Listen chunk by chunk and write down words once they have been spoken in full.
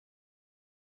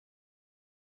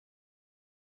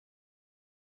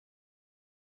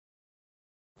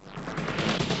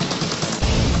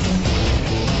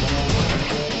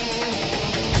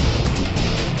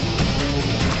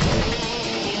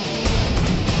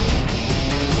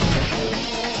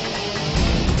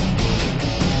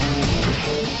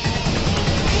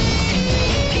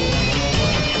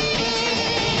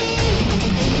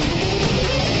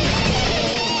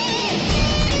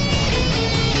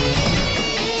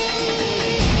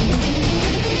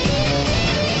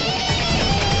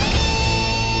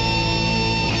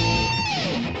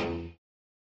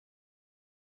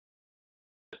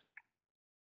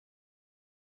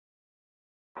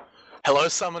Hello,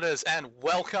 Summoners, and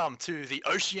welcome to the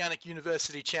Oceanic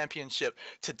University Championship.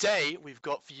 Today, we've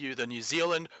got for you the New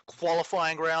Zealand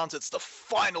qualifying rounds. It's the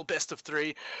final best of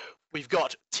three. We've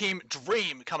got Team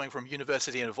Dream coming from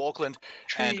University of Auckland,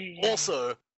 and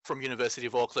also from University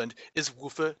of Auckland is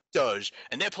Woofer Doge,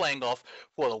 and they're playing off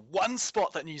for the one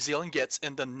spot that New Zealand gets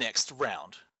in the next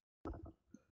round.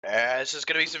 This is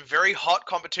going to be some very hot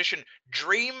competition.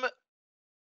 Dream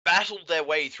battled their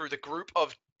way through the group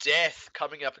of death,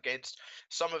 coming up against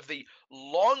some of the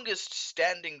longest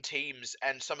standing teams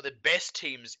and some of the best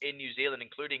teams in New Zealand,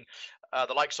 including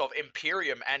the likes of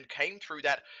Imperium, and came through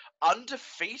that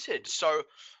undefeated. So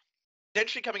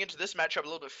potentially coming into this matchup a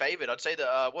little bit favored. I'd say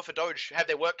that Woofer Doge have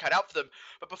their work cut out for them.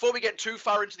 But before we get too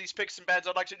far into these picks and bans,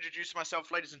 I'd like to introduce myself,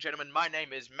 ladies and gentlemen. My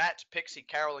name is Matt Pixie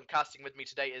Carroll, and casting with me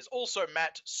today is also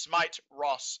Matt Smite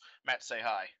Ross. Matt, say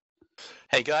hi.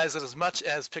 Hey guys, as much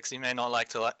as Pixie may not like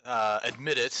to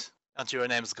admit it, your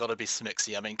name's got to be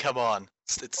Smixy. I mean, come on,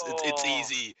 it's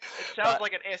easy. It sounds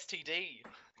like an STD.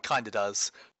 Kinda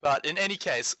does. But in any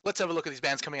case, let's have a look at these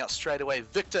bans coming out straight away.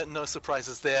 Victor, no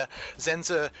surprises there.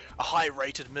 Zenza, a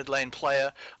high-rated mid lane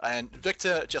player, and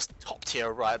Victor just top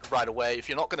tier right away. If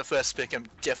you're not going to first pick him,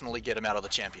 definitely get him out of the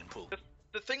champion pool.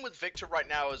 The thing with Victor right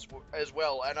now as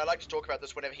well, and I like to talk about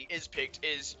this whenever he is picked,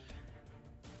 is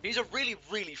he's a really,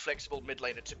 really flexible mid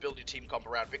laner to build your team comp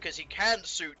around, because he can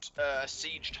suit a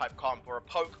siege type comp, or a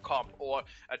poke comp, or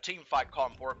a team fight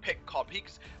comp, or a pick comp.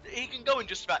 He can go in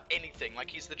just about anything.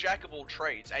 Like, he's the jack of all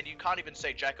trades, and you can't even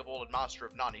say jack of all and master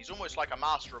of none. He's almost like a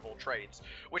master of all trades,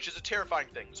 which is a terrifying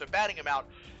thing. So banning him out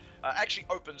actually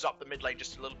opens up the mid lane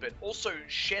just a little bit. Also,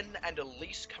 Shen and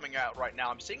Elise coming out right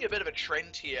now. I'm seeing a bit of a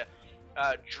trend here.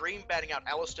 Dream banning out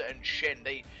Alistair and Shen.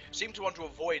 They seem to want to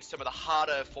avoid some of the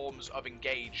harder forms of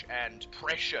engage and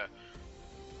pressure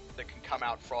that can come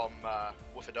out from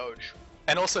Woofer Doge.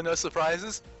 And also, no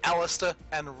surprises, Alistair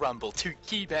and Rumble, two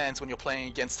key bans when you're playing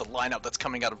against the lineup that's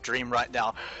coming out of Dream right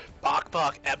now.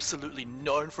 Bark, absolutely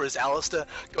known for his Alistair,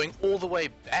 going all the way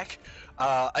back.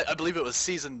 I believe it was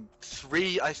Season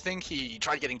 3, I think. He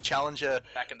tried getting Challenger,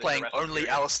 playing only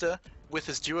Alistair, with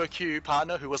his duo Q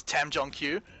partner, who was Tamjong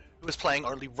Q, who was playing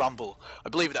only Rumble. I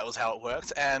believe that was how it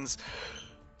worked, and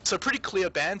so pretty clear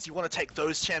bans. You want to take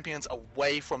those champions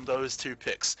away from those two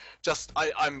picks.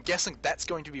 I'm guessing that's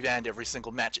going to be banned every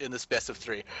single match in this best of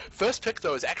three. First pick,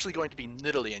 though, is actually going to be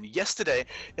Nidalee, and yesterday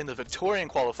in the Victorian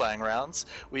qualifying rounds,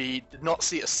 we did not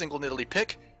see a single Nidalee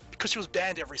pick because she was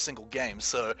banned every single game.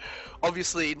 So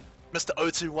obviously, Mr.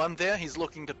 021 there, he's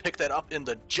looking to pick that up in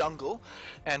the jungle,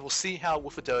 and we'll see how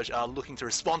Woofer Doge are looking to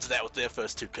respond to that with their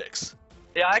first two picks.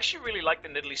 Yeah, I actually really like the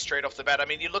Nidalee straight off the bat. I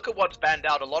mean, you look at what's banned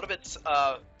out, a lot of it's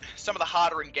some of the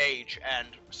harder engage and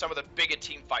some of the bigger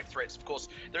team fight threats. Of course,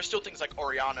 there are still things like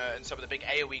Orianna and some of the big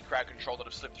AoE crowd control that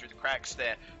have slipped through the cracks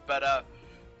there. But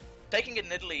taking a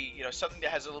Nidalee, something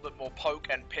that has a little bit more poke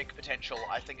and pick potential,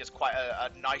 I think is quite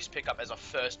a nice pickup as a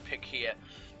first pick here.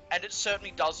 And it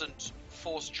certainly doesn't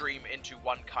force Dream into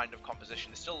one kind of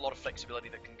composition. There's still a lot of flexibility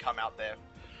that can come out there.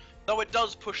 Though it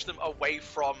does push them away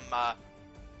from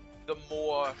the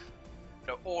more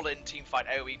all-in teamfight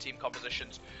AoE team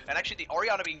compositions. And actually the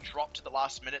Orianna being dropped to the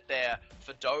last minute there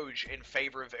for Doge in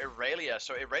favor of Irelia.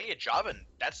 So Irelia Jarvan,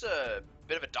 that's a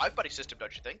bit of a dive buddy system,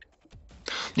 don't you think?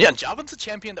 Yeah, Jarvan's a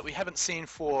champion that we haven't seen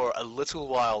for a little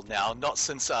while now, not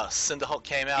since Cinderhawk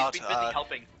came out. He's been busy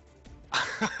helping.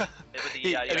 With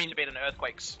the Tibet and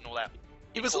earthquakes and all that.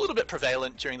 He was a little bit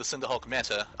prevalent during the Cinderhawk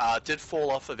meta, did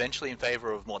fall off eventually in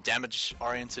favor of more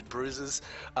damage-oriented bruises,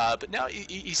 but now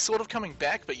he's sort of coming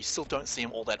back, but you still don't see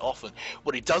him all that often.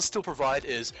 What he does still provide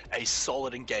is a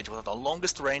solid engage, one of the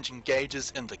longest range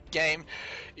engages in the game.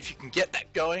 If you can get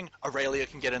that going, Aurelia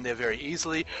can get in there very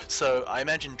easily, so I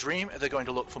imagine Dream, they're going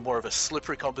to look for more of a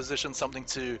slippery composition, something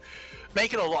to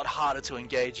make it a lot harder to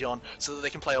engage on, so that they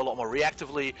can play a lot more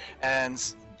reactively,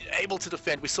 and able to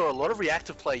defend. We saw a lot of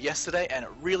reactive play yesterday, and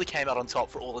it really came out on top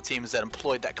for all the teams that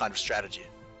employed that kind of strategy.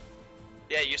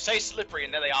 Yeah, you say slippery,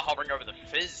 and there they are hovering over the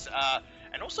Fizz.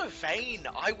 And also Vayne,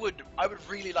 I would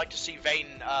really like to see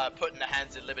Vayne put in the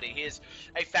hands of Liberty. He is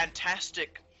a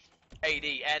fantastic AD,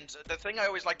 and the thing I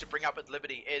always like to bring up with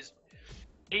Liberty is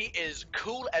he is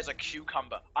cool as a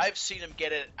cucumber. I've seen him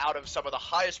get it out of some of the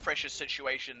highest pressure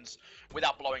situations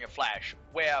without blowing a flash,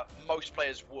 where most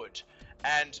players would.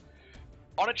 And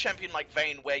on a champion like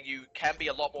Vayne, where you can be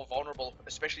a lot more vulnerable,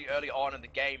 especially early on in the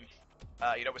game,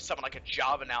 with someone like a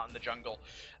Jarvan out in the jungle,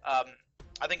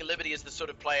 I think Liberty is the sort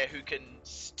of player who can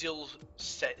still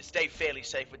stay fairly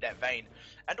safe with that Vayne.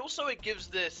 And also it gives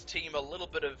this team a little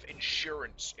bit of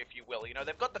insurance, if you will.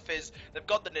 They've got the Fizz, they've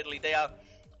got the Nidalee, they are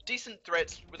decent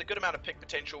threats with a good amount of pick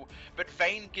potential, but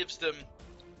Vayne gives them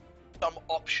some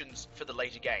options for the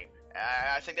later game.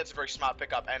 I think that's a very smart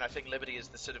pickup, and I think Liberty is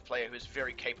the sort of player who's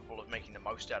very capable of making the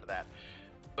most out of that.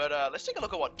 But let's take a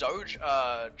look at what Doge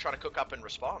trying to cook up in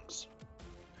response.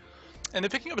 And they're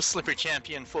picking up a slippery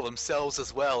champion for themselves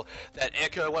as well. That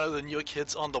Echo, one of the newer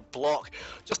kids on the block,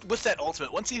 just with that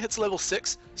ultimate, once he hits level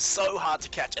 6, so hard to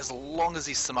catch as long as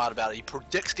he's smart about it. He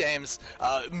predicts games,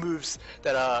 moves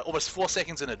that are almost 4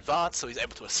 seconds in advance, so he's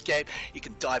able to escape. He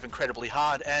can dive incredibly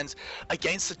hard, and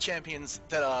against the champions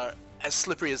that are as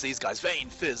slippery as these guys, Vayne,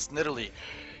 Fizz, Nidalee,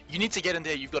 you need to get in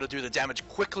there, you've got to do the damage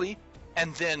quickly,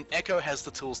 and then Echo has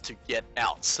the tools to get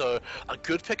out. So a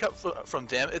good pickup from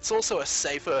them. It's also a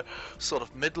safer sort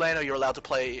of mid laner. You're allowed to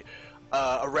play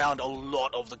around a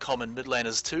lot of the common mid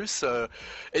laners too. So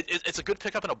it's a good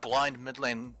pickup in a blind mid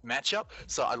lane matchup.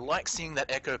 So I like seeing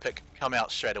that Echo pick come out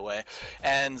straight away.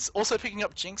 And also picking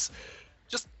up Jinx.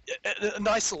 Just a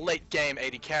nice late game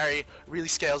AD carry, really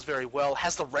scales very well,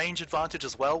 has the range advantage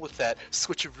as well with that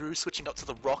switcheroo, switching up to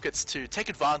the rockets to take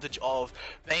advantage of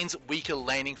Vayne's weaker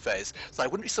laning phase. So I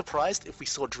wouldn't be surprised if we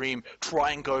saw Dream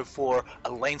try and go for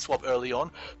a lane swap early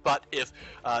on, but if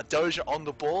Doge are on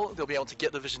the ball, they'll be able to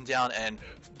get the vision down and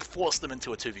force them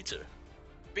into a 2v2.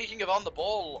 Speaking of on the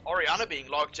ball, Orianna being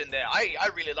locked in there, I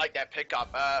really like that pickup,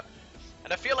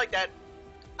 and I feel like that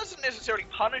doesn't necessarily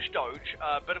punish Doge,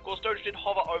 but of course Doge did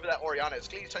hover over that Orianna. It's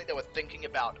clearly something they were thinking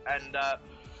about, and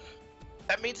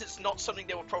that means it's not something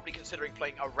they were probably considering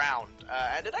playing around,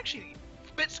 and it actually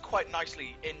fits quite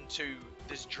nicely into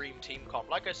this Dream team comp.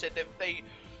 Like I said, they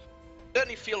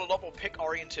certainly feel a lot more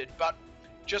pick-oriented, but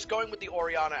just going with the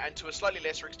Orianna and to a slightly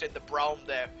lesser extent the Braum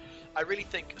there, I really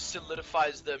think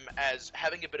solidifies them as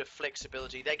having a bit of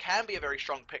flexibility. They can be a very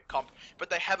strong pick comp,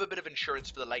 but they have a bit of insurance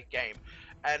for the late game,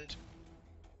 and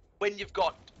when you've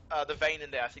got the Vayne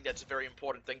in there, I think that's a very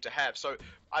important thing to have. So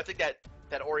I think that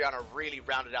Orianna really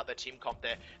rounded out their team comp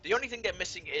there. The only thing they're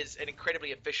missing is an incredibly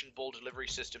efficient ball delivery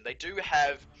system. They do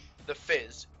have the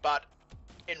Fizz, but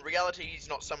in reality, he's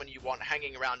not someone you want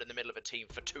hanging around in the middle of a team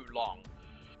for too long.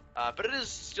 But it is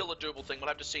still a doable thing. We'll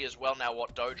have to see as well now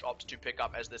what Doge opts to pick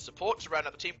up as their support to round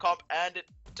out the team comp, and it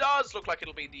does look like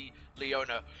it'll be the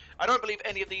Leona. I don't believe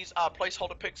any of these are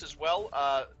placeholder picks as well.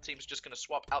 Team's just going to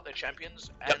swap out their champions.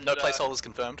 Yep, and, no placeholders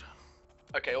confirmed.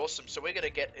 Okay, awesome. So we're going to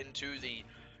get into the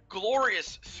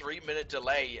glorious 3-minute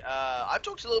delay. I've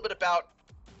talked a little bit about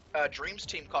Dream's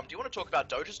team comp. Do you want to talk about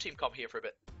Doge's team comp here for a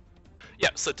bit? Yeah,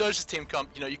 so Doge's team comp,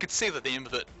 you could see the theme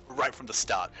of it right from the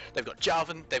start. They've got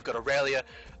Jarvan, they've got Aurelia,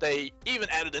 they even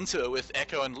added into it with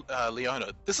Echo and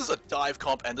Leona. This is a dive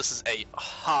comp, and this is a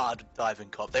hard diving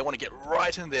comp. They want to get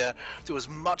right in there, do as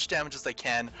much damage as they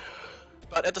can,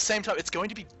 but at the same time, it's going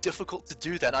to be difficult to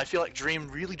do that, and I feel like Dream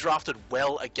really drafted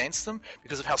well against them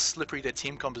because of how slippery their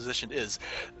team composition is.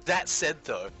 That said,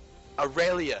 though,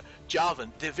 Aurelia, Jarvan,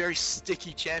 they're very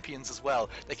sticky champions as well.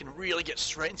 They can really get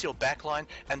straight into your backline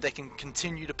and they can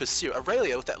continue to pursue.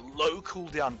 Aurelia with that low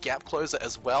cooldown gap closer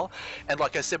as well. And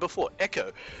like I said before,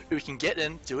 Echo, who can get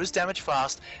in, do his damage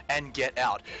fast, and get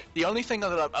out. The only thing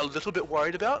that I'm a little bit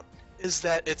worried about is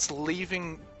that it's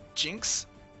leaving Jinx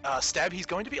Stab. He's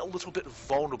going to be a little bit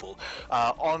vulnerable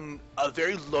on a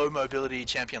very low mobility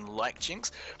champion like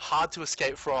Jinx. Hard to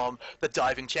escape from the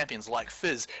diving champions like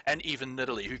Fizz and even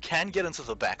Nidalee, who can get into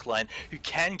the backline, who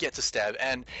can get to Stab,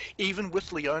 and even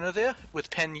with Leona there,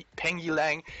 with Peng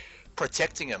Yilang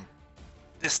protecting him,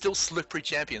 they're still slippery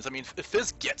champions. I mean, if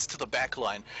Fizz gets to the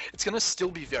backline, it's going to still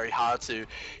be very hard to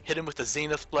hit him with the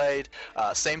Zenith Blade.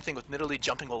 Same thing with Nidalee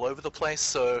jumping all over the place,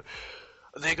 so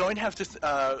they're going to have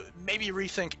to maybe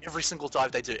rethink every single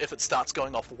dive they do. If it starts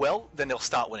going off well, then they'll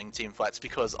start winning team fights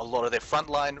because a lot of their front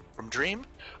line from Dream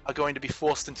are going to be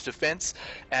forced into defense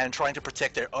and trying to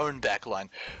protect their own backline.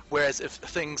 Whereas if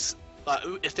things,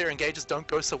 if their engages don't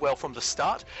go so well from the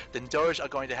start, then Doge are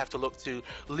going to have to look to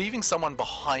leaving someone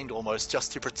behind almost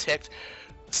just to protect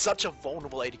such a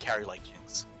vulnerable AD carry like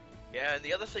Jinx. Yeah, and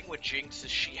the other thing with Jinx is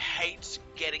she hates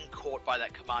getting caught by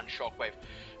that command shockwave.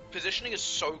 Positioning is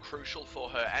so crucial for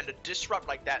her, and a disrupt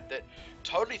like that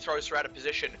totally throws her out of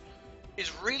position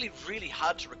is really, really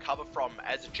hard to recover from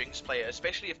as a Jinx player,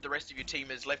 especially if the rest of your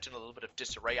team is left in a little bit of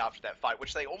disarray after that fight,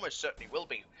 which they almost certainly will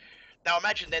be. Now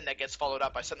imagine then that gets followed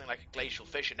up by something like a Glacial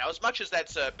Fissure. Now as much as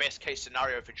that's a best case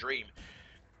scenario for Dream,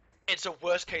 it's a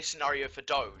worst case scenario for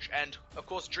Doge, and of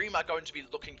course Dream are going to be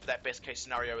looking for that best case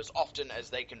scenario as often as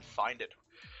they can find it.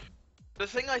 The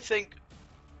thing I think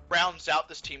rounds out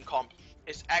this team comp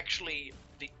is actually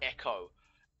the Echo,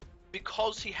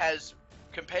 because he has,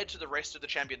 compared to the rest of the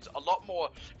champions, a lot more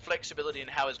flexibility in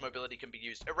how his mobility can be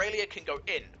used. Aurelia can go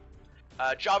in,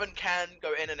 Jarvan can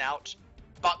go in and out,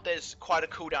 but there's quite a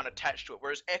cooldown attached to it,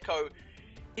 whereas Echo,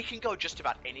 he can go just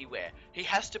about anywhere. He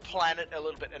has to plan it a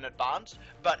little bit in advance,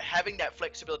 but having that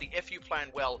flexibility, if you plan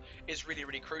well, is really,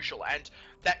 really crucial. And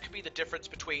that could be the difference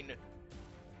between,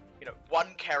 you know,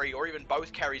 one carry or even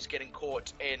both carries getting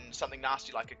caught in something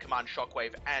nasty like a command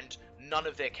shockwave, and none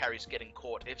of their carries getting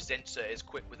caught if Zenser is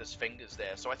quick with his fingers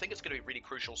there. So I think it's going to be really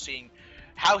crucial seeing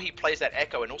how he plays that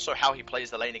Echo and also how he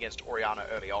plays the lane against Orianna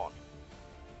early on.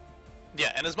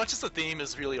 Yeah, and as much as the theme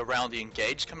is really around the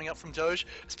engage coming up from Doge,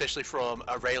 especially from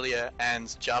Aurelia and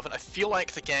Jarvan, I feel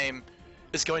like the game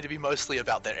is going to be mostly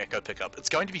about their Echo pickup. It's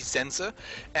going to be Zenser,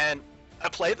 and a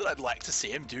play that I'd like to see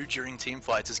him do during team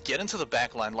fights is get into the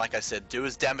backline, like I said, do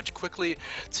his damage quickly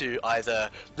to either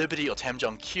Liberty or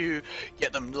Tamjong Q,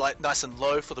 get them nice and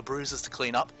low for the bruisers to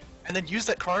clean up, and then use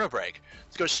that chrono break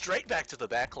to go straight back to the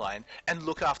backline and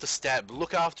look after Stab,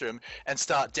 look after him, and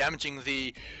start damaging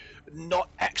the not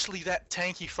actually that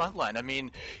tanky frontline. I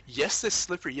mean, yes, they're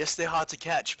slippery, yes, they're hard to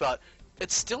catch, but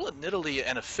it's still a Nidalee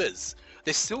and a Fizz.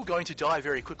 They're still going to die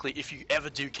very quickly if you ever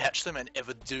do catch them and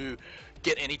ever do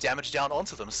get any damage down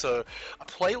onto them. So a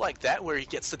play like that where he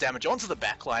gets the damage onto the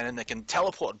backline and they can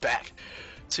teleport back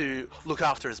to look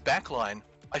after his backline,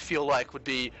 I feel like would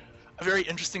be a very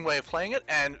interesting way of playing it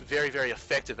and very, very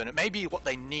effective. And it may be what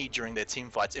they need during their team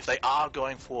fights if they are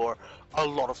going for a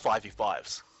lot of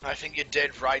 5v5s. I think you're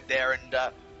dead right there, and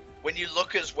when you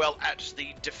look as well at the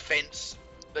defense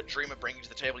that Dream are bringing to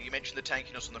the table, you mentioned the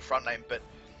tankiness on the front lane, but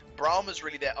Braum is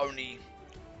really their only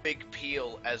big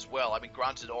peel as well. I mean,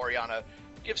 granted, Orianna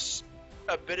gives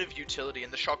a bit of utility,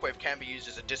 and the Shockwave can be used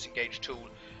as a disengage tool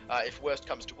if worst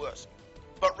comes to worst.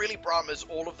 But really, Braum is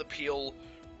all of the peel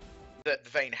that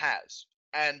Vayne has,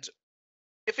 and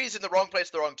if he's in the wrong place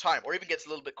at the wrong time, or even gets a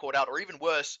little bit caught out, or even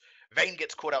worse, Vayne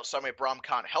gets caught out somewhere Braum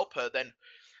can't help her, then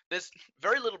there's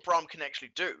very little Braum can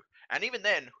actually do. And even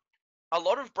then, a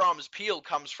lot of Braum's peel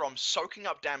comes from soaking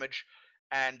up damage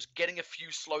and getting a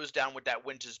few slows down with that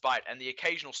Winter's Bite and the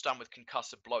occasional stun with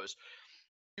concussive blows.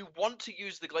 You want to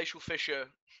use the Glacial Fissure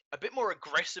a bit more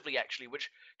aggressively, actually,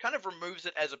 which kind of removes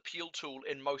it as a peel tool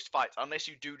in most fights, unless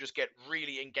you do just get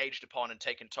really engaged upon and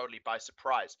taken totally by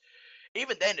surprise.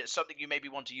 Even then, it's something you maybe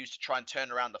want to use to try and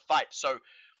turn around the fight. So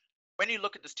when you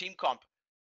look at this team comp,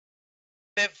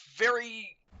 they're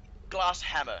very glass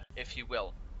hammer, if you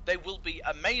will. They will be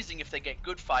amazing if they get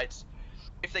good fights.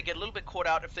 If they get a little bit caught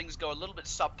out, if things go a little bit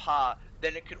subpar,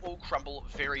 then it could all crumble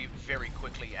very, very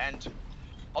quickly. And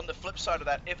on the flip side of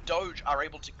that, if Doge are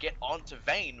able to get onto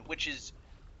Vayne, which is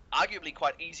arguably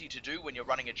quite easy to do when you're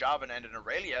running a Jarvan and an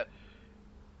Aurelia,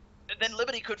 then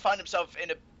Liberty could find himself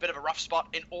in a bit of a rough spot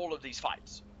in all of these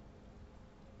fights.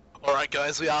 Alright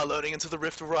guys, we are loading into the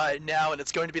Rift right now, and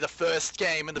it's going to be the first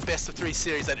game in the best of 3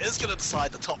 series that is going to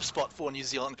decide the top spot for New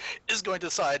Zealand, is going to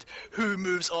decide who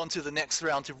moves on to the next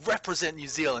round to represent New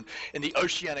Zealand in the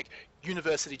Oceanic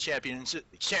University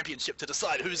Championship to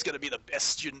decide who's going to be the best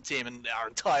student team in our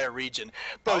entire region.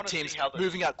 Both teams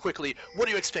moving out quickly. What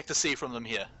do you expect to see from them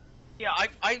here? Yeah,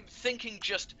 I'm thinking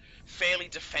just fairly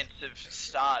defensive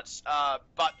starts,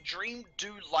 but Dream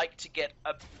do like to get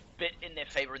a bit in their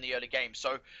favor in the early game,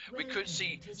 so we could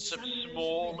see some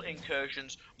small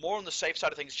incursions, more on the safe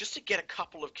side of things, just to get a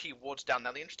couple of key wards down.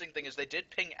 Now, the interesting thing is they did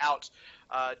ping out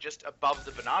just above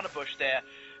the banana bush there,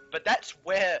 but that's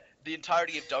where the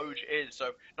entirety of Doge is,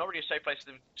 so not really a safe place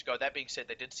for them to go. That being said,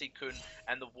 they did see Kun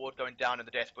and the ward going down in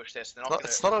the death bush there, so they're not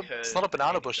it's not a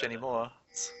banana bush anymore.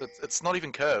 It's not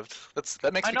even curved.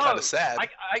 That makes me kind of sad.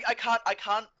 I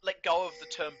can't let go of the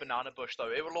term banana bush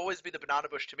though. It will always be the banana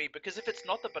bush to me, because if it's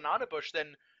not the banana bush,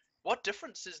 then what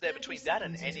difference is there between that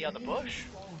and any other bush?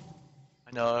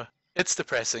 I know. It's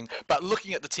depressing. But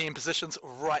looking at the team positions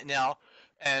right now,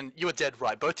 and you were dead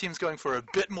right, both teams going for a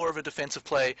bit more of a defensive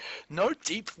play. No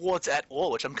deep wards at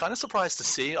all, which I'm kind of surprised to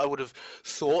see. I would have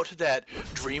thought that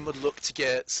Dream would look to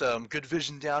get some good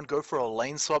vision down, go for a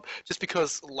lane swap, just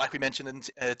because, like we mentioned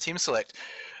in Team Select,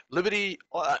 Liberty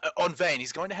on Vayne,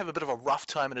 he's going to have a bit of a rough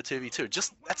time in a 2v2.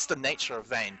 Just that's the nature of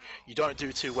Vayne. You don't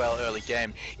do too well early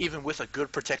game, even with a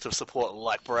good protective support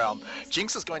like Braum.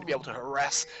 Jinx is going to be able to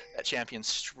harass that champion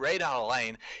straight out of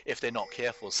lane if they're not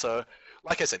careful. So,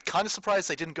 like I said, kind of surprised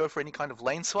they didn't go for any kind of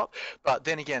lane swap, but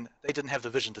then again, they didn't have the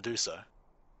vision to do so.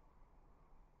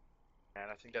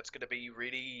 And I think that's going to be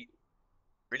really,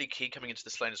 really key coming into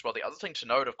this lane as well. The other thing to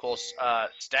note, of course,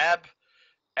 Stab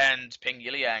and Ping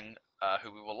Yiliang,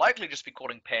 who we will likely just be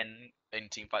calling Pen in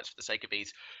teamfights for the sake of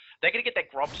ease, they're going to get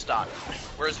that Grob start.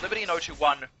 Whereas Liberty and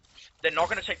 021, they're not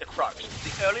going to take the Crux.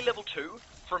 The early level 2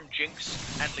 from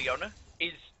Jinx and Leona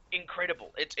is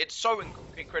incredible. It's so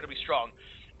incredibly strong.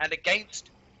 And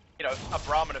against, you know, a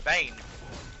Braum and a Vayne,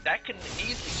 that can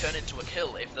easily turn into a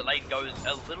kill if the lane goes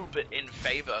a little bit in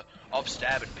favor of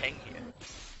Stab and Peng here.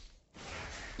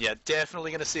 Yeah,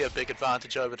 definitely going to see a big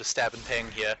advantage over to Stab and Peng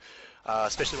here.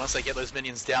 Especially once they get those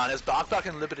minions down. As Barkbuck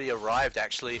and Liberty arrived,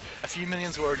 actually, a few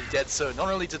minions were already dead, so not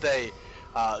only did they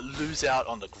lose out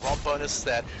on the Gromp bonus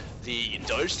that the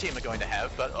Doge team are going to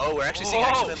have, but we're actually seeing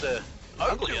action in the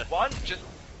jungle here. 0-2-1, just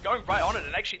going right on it,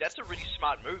 and actually that's a really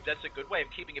smart move. That's a good way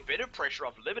of keeping a bit of pressure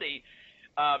off Liberty.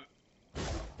 I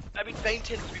mean, Vayne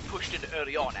tends to be pushed in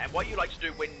early on, and what you like to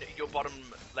do when your bottom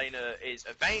laner is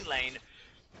a Vayne lane,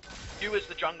 you as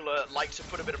the jungler like to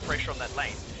put a bit of pressure on that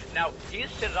lane. Now, he has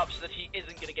set it up so that he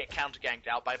isn't going to get counter-ganked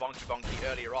out by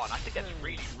Bonky earlier on. I think that's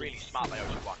really, really smart by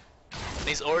 0-2-1. And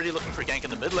he's already looking for a gank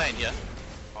in the mid lane here.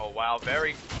 Oh wow,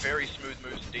 very, very smooth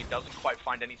moves indeed. Doesn't quite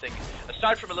find anything.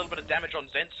 Aside from a little bit of damage on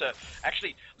Zenser,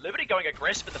 actually, Liberty going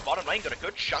aggressive in the bottom lane, got a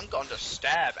good chunk onto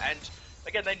Stab, and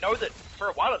again, they know that for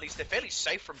a while at least, they're fairly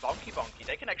safe from Bonky.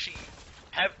 They can actually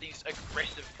have these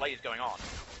aggressive plays going on.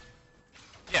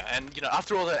 Yeah, and you know,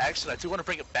 after all that action, I do want to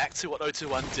bring it back to what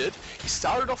 0-2-1 did. He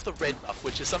started off the red buff,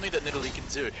 which is something that Nidalee can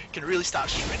do. Can really start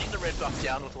shredding the red buff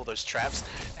down with all those traps,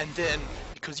 and then,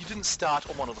 because you didn't start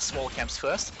on one of the smaller camps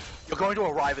first, you're going to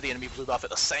arrive at the enemy blue buff at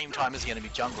the same time as the enemy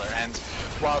jungler, and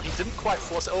while he didn't quite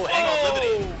force it... Oh, hang on,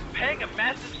 Liberty! Peng, a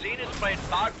massive Zenith playing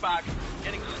Bark,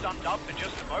 getting stunned up for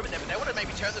just a moment there, but they want to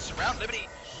maybe turn this around. Liberty...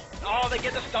 Oh, they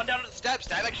get the stun down at the Stab.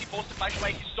 Stab actually forced to flash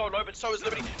away. He's so low, but so is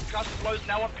Liberty. Trust blows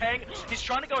now on Peng. He's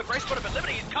trying to go aggressive on it, but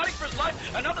Liberty, he's cutting for his life.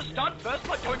 Another stun. First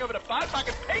blood going over to Bark,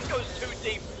 and Peng goes too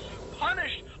deep.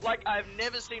 Punished like I've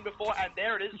never seen before, and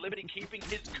there it is. Liberty keeping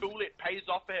his cool. It pays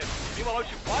off for him. Meanwhile,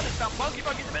 0-2-1 is found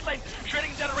Bonky in the mid lane,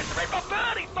 shredding down a red buff.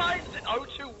 Birdie finds it.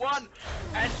 0-2-1,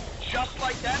 and just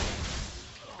like that,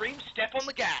 Dream step on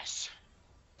the gas.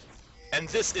 And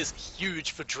this is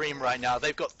huge for Dream right now.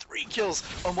 They've got 3 kills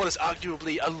on what is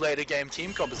arguably a later game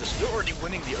team composition. They're already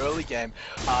winning the early game,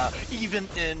 even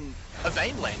in a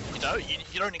Vayne lane. You know,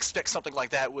 you don't expect something like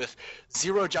that with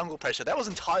 0 jungle pressure. That was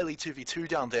entirely 2v2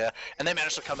 down there, and they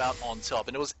managed to come out on top.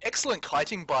 And it was excellent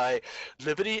kiting by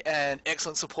Liberty and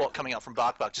excellent support coming out from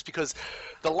Barkbuck, just because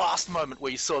the last moment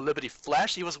where you saw Liberty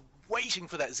flash, he was waiting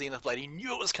for that Zenith Blade. He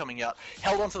knew it was coming out,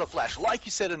 held onto the flash. Like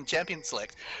you said in Champion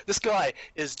Select, this guy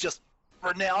is just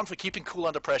renowned for keeping cool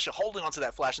under pressure, holding onto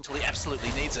that flash until he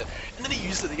absolutely needs it, and then he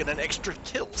used it to get an extra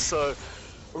kill. So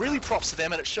really props to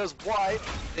them, and it shows why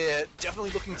they're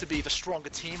definitely looking to be the stronger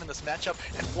team in this matchup,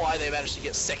 and why they managed to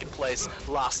get 2nd place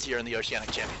last year in the Oceanic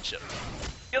Championship.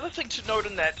 The other thing to note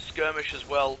in that skirmish as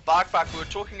well, Bark, we were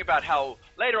talking about how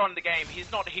later on in the game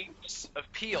he's not heaps of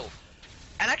peel,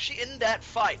 and actually in that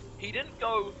fight he didn't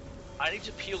go, I need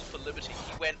to peel for Liberty.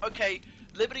 He went, okay,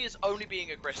 Liberty is only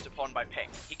being aggressed upon by Peng.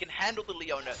 He can handle the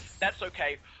Leona, that's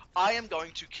okay. I am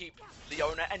going to keep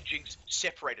Leona and Jinx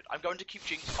separated. I'm going to keep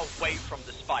Jinx away from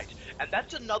this fight. And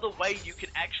that's another way you can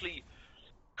actually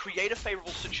create a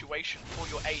favorable situation for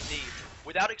your AD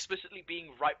without explicitly being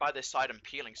right by their side and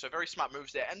peeling. So very smart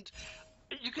moves there. And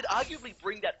you could arguably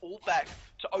bring that all back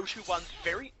to 0-2-1's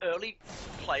very early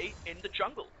play in the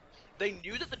jungle. They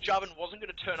knew that the Jarvan wasn't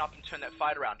going to turn up and turn that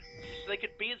fight around, so they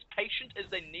could be as patient as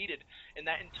they needed in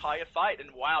that entire fight.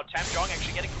 And wow, Tamjong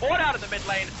actually getting caught out in the mid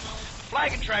lane.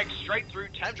 Flag and drag straight through.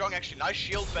 Tamjong actually nice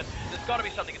shield, but there's got to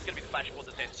be something. It's going to be the flash for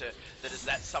the Zenser that is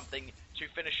that something to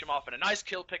finish him off. And a nice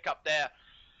kill pick up there.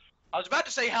 I was about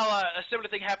to say how a similar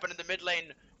thing happened in the mid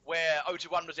lane where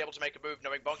 0-2-1 was able to make a move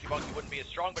knowing Bonky wouldn't be as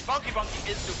strong, but Bonky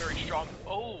is still very strong.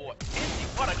 Oh, Izzy,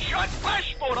 what a shot!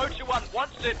 Flash forward, 0-2-1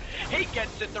 wants it, he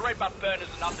gets it, the red buff burn is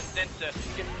enough, and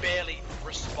Zenser can barely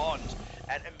respond,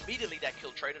 and immediately that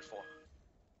kill traded for.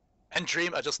 And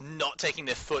Dream are just not taking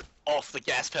their foot off the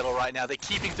gas pedal right now. They're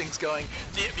keeping things going.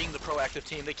 They're being the proactive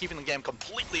team. They're keeping the game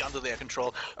completely under their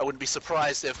control. I wouldn't be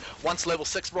surprised if once level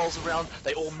 6 rolls around,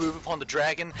 they all move upon the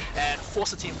dragon and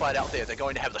force a team fight out there. They're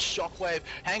going to have the shockwave.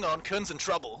 Hang on, Kun's in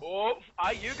trouble. Oh,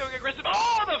 are you going aggressive?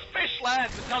 Oh, the fish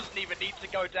lands. It doesn't even need to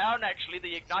go down, actually.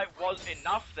 The ignite was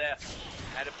enough there.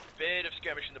 And a bit of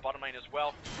skirmish in the bottom lane as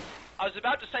well. I was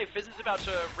about to say, Fizz is about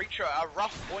to reach a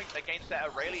rough point against that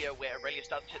Aurelia, where Aurelia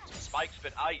starts to hit some spikes,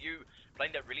 but IU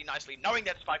playing that really nicely, knowing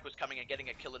that spike was coming and getting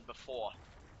a kill in before.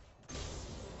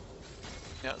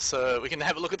 Yeah, so we can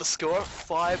have a look at the score,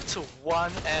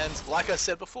 5-1, and like I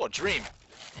said before, Dream,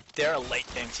 they're a late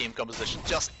game team composition,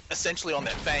 just essentially on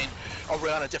that vein.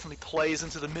 Orianna definitely plays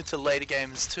into the mid to later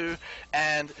games too,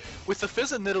 and with the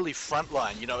Fizz and Nidalee front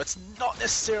line, you know, it's not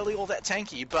necessarily all that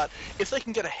tanky, but if they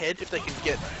can get ahead, if they can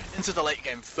get into the late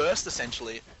game first,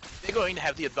 essentially, they're going to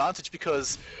have the advantage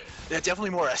because they're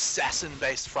definitely more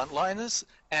assassin-based frontliners,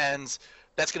 and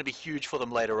that's going to be huge for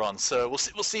them later on. So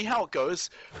we'll see how it goes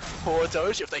for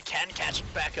Doge, if they can catch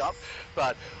it back up.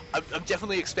 But I'm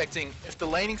definitely expecting, if the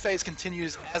laning phase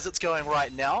continues as it's going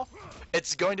right now,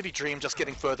 it's going to be Dream just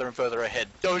getting further and further ahead.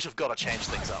 Doge have got to change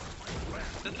things up.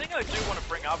 The thing I do want to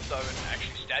bring up, though, and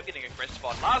actually Stab getting aggressive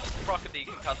on, last proc of the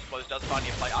concussive blows does find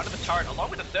you play under the turret,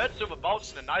 along with a third silver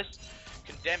bolts and a nice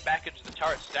condemn back into the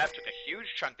turret. Stab took a huge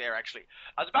chunk there, actually.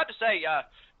 I was about to say,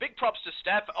 big props to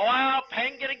Stab. Oh, wow,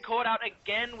 Peng getting caught out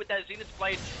again with that Zenith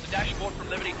Blade. The dashboard from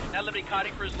Liberty. Now Liberty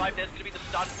kiting for his life. There's going to be the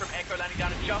stun from Echo landing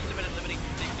down in just a minute. Liberty,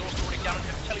 the exhaust already down on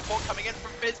him. Teleport coming in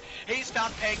from Fizz. He's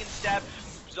found Peng and Stab,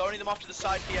 zoning them off to the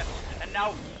side here. And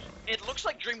now it looks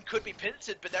like Dream could be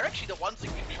pincered, but they're actually the ones in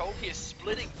control here,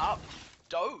 splitting up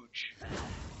Doge.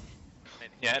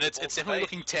 Yeah, and it's definitely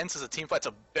looking tense as a teamfight's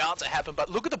about to happen, but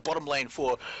look at the bottom lane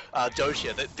for Doge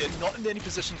here. They're not in any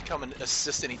position to come and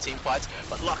assist any teamfights,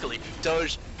 but luckily,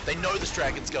 Doge, they know this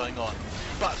dragon's going on.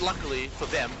 But luckily for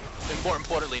them, and more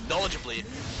importantly, knowledgeably,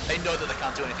 they know that they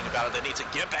can't do anything about it. They need to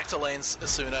get back to lanes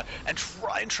sooner and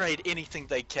try and trade anything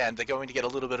they can. They're going to get a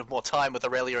little bit of more time with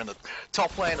Aurelia in the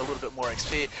top lane, a little bit more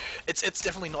XP. It's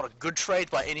definitely not a good trade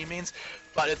by any means,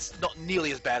 but it's not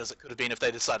nearly as bad as it could have been if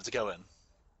they decided to go in.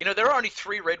 You know, there are only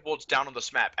 3 red wards down on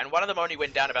this map, and one of them only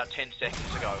went down about 10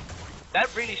 seconds ago.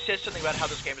 That really says something about how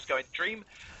this game is going. Dream,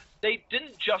 they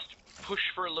didn't just push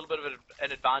for a little bit of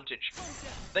an advantage.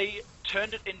 They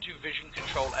turned it into vision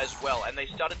control as well, and they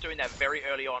started doing that very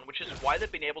early on, which is why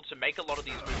they've been able to make a lot of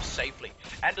these moves safely.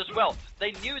 And as well,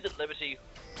 they knew that Liberty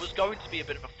was going to be a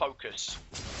bit of a focus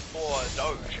for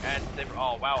Doge, and they were,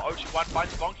 oh wow, OG1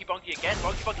 finds Bonky again.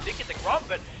 Bonky did get the grab,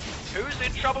 but who's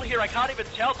in trouble here? I can't even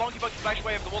tell. Bonky flash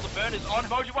away over the wall. The burn is on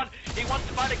him. OG1, he wants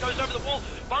to find it, goes over the wall.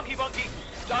 Bonky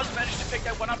does manage to pick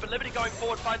that one up, but Liberty going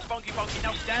forward finds Bonky.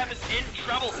 Now Stab is in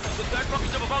trouble. The third rock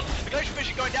is double bolts. The Glacier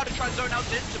Fisher going down to try and zone out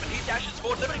Zensa, but he dashes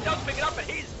forward. Liberty does pick it up, but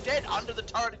he's dead under the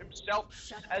turret himself.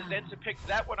 As Zensa picks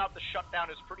that one up, the shutdown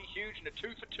is pretty huge, and a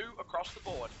 2 for 2 across the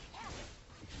board.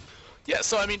 Yeah,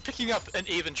 so I mean, picking up an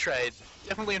even trade,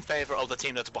 definitely in favor of the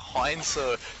team that's behind,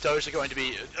 so Doge are going to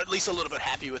be at least a little bit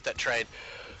happy with that trade.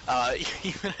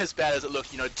 Even as bad as it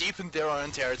looked, you know, deep in their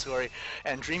own territory,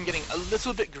 and Dream getting a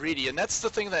little bit greedy, and that's the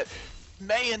thing that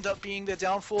may end up being their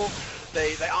downfall.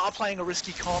 They are playing a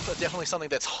risky comp, but definitely something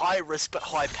that's high risk but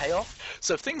high payoff.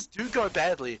 So if things do go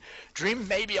badly, Dream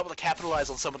may be able to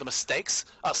capitalize on some of the mistakes.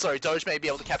 Doge may be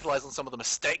able to capitalize on some of the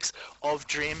mistakes of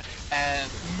Dream and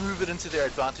move it into their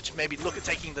advantage. Maybe look at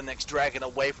taking the next dragon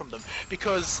away from them,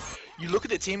 because you look at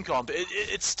their team comp,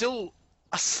 it's still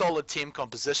a solid team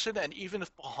composition, and even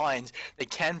if behind, they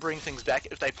can bring things back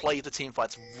if they play the team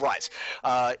fights right.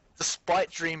 Despite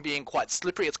Dream being quite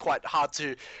slippery, it's quite hard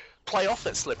to play off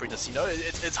that slipperiness, you know?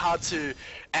 It's hard to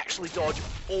actually dodge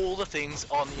all the things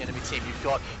on the enemy team. You've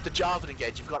got the Jarvan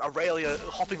engage, you've got Aurelia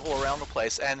hopping all around the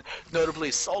place, and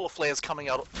notably solar flares coming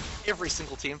out every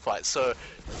single team fight. So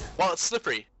while it's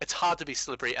slippery, it's hard to be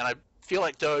slippery, and I feel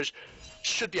like Doge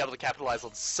should be able to capitalize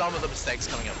on some of the mistakes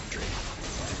coming out from Dream.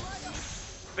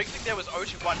 Big thing there was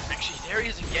OG1. Actually, there he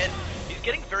is again. He's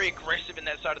getting very aggressive in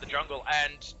that side of the jungle,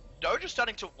 and Doge is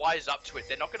starting to wise up to it.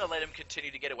 They're not going to let him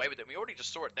continue to get away with it. We already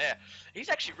just saw it there. He's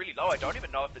actually really low. I don't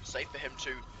even know if it's safe for him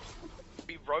to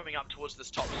be roaming up towards this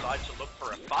top side to look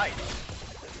for a fight.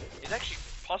 He's actually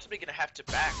possibly going to have to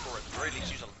back, or at the very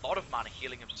least use a lot of mana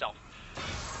healing himself.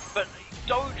 But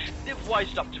Doge, they've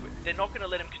wised up to it. They're not going to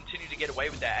let him continue to get away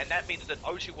with that, and that means that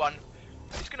OG1,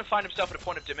 he's going to find himself at a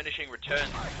point of diminishing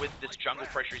returns with this jungle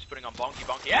pressure he's putting on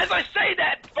Bonky. As I say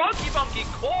that, Bonky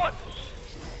caught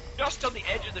just on the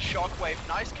edge of the shockwave.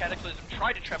 Nice Cataclysm.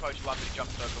 Tried to trap OG1, but he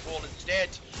jumped over the wall instead.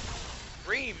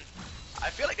 Dream, I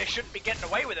feel like they shouldn't be getting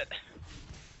away with it.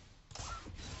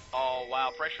 Oh wow,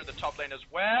 pressure at the top lane as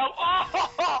well.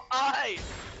 Oh,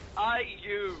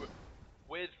 IU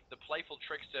with the playful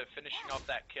trickster finishing off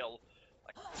that kill.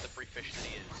 Like the slippery fish that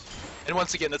he is. And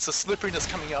once again, it's the slipperiness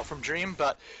coming out from Dream,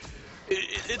 but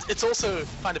it's also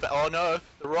kind of, oh no,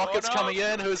 the rocket's coming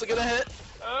in, who's it gonna hit?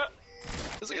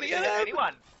 Who's it gonna hit?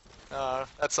 Anyone. Oh,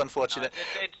 that's unfortunate.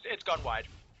 No, it's gone wide.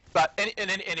 But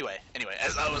anyway,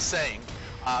 as I was saying,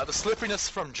 the slipperiness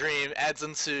from Dream adds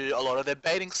into a lot of their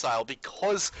baiting style,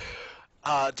 because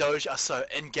Doge are so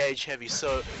engage heavy,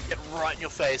 so get right in your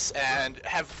face and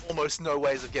have almost no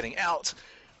ways of getting out.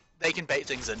 They can bait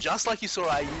things in, just like you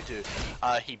saw IU do.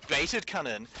 He baited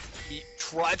Kun, he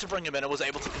tried to bring him in and was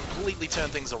able to completely turn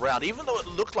things around, even though it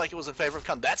looked like it was in favor of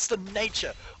Kun. That's the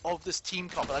nature of this team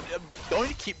comp, and I'm going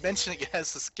to keep mentioning it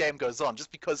as this game goes on,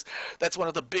 just because that's one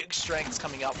of the big strengths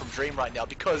coming out from Dream right now,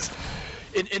 because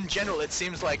in general it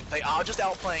seems like they are just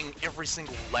outplaying every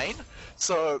single lane.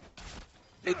 So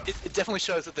it definitely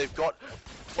shows that they've got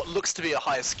what looks to be a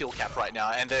higher skill cap right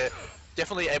now, and they're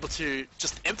definitely able to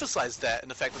just emphasize that in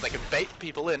the fact that they can bait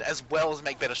people in as well as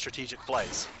make better strategic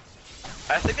plays.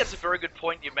 I think that's a very good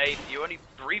point you made. You only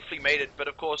briefly made it, but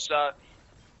of course,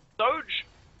 Doge,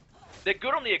 they're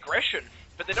good on the aggression,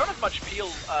 but they don't have much peel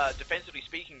defensively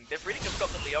speaking. They've really just got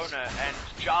the Leona, and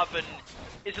Jarvan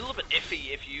is a little bit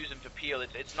iffy if you use him for peel.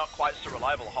 It's not quite so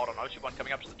reliable. Hold on, OUC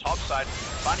coming up to the top side,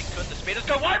 finding Kun. The speeders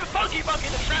go wide, but Bunky in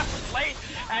the trap was laid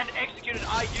and executed.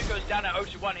 IU goes down at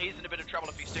OUC. He's in a bit of trouble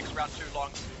if he sticks around too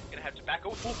long. Gonna have to back.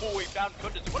 Oh, he found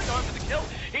Kunda. Does he want to go in for the kill?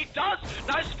 He does!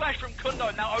 Nice splash from Kundo,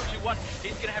 and now OUC.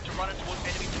 He's gonna have to run in towards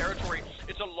enemy territory.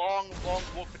 It's a long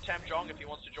walk for Tamjong if he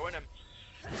wants to join him.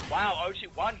 Wow,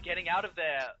 OUC getting out of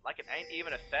there like it ain't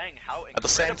even a thing. How incredible. At the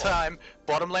same time,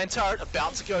 bottom lane turret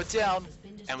about to go down,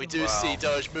 and we do see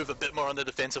Doge move a bit more on the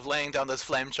defensive, laying down those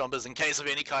flame chompers in case of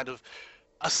any kind of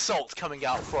assault coming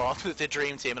out from their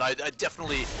dream team, and I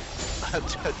definitely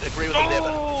agree with them there.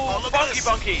 Oh,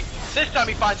 Bunky! This time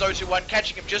he finds OUC,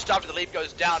 catching him just after the lead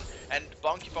goes down, and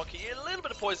Bunky, a little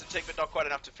bit of poison tick, but not quite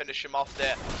enough to finish him off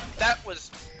there. That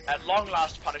was, at long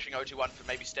last, punishing OUC for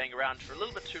maybe staying around for a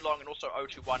little bit too long, and also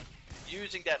OUC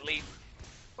using that lead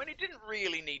when he didn't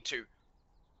really need to.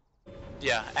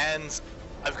 Yeah, and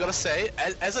I've got to say,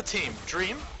 as a team,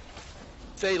 Dream,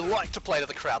 they like to play to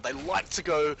the crowd. They like to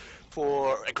go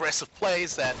for aggressive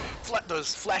plays,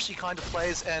 those flashy kind of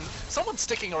plays, and someone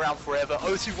sticking around forever.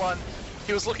 OUC,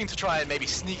 he was looking to try and maybe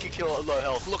sneak a kill at low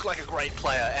health, look like a great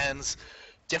player, and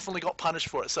definitely got punished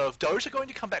for it. So if Doge are going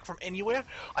to come back from anywhere,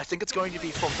 I think it's going to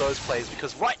be from those plays,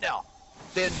 because right now,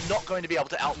 they're not going to be able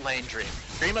to outlane Dream.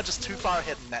 Dream are just too far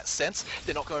ahead in that sense.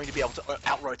 They're not going to be able to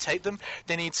out-rotate them.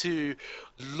 They need to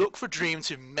look for Dream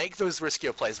to make those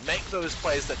riskier plays, make those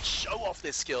plays that show off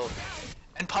their skill,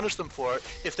 and punish them for it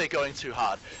if they're going too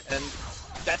hard. And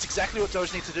that's exactly what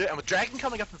Doge need to do. And with Dragon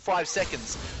coming up in 5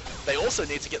 seconds, they also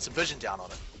need to get some vision down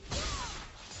on it.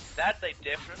 That they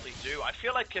definitely do. I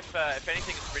feel like if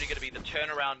anything is really going to be the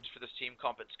turnaround for this team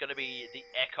comp, it's going to be the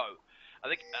Echo. I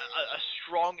think a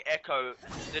strong Echo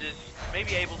that is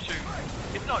maybe able to,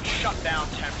 if not shut down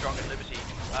Tamjong and Liberty,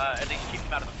 at least keep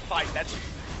them out of the fight. That's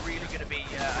really going to be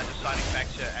a deciding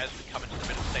factor as we come into the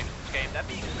middle stage of this game. That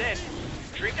being said,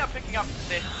 Dream now picking up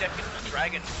their second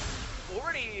Dragon.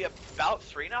 Already about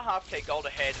 3.5k gold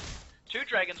ahead. 2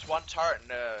 Dragons, 1 turret,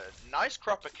 and a nice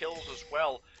crop of kills as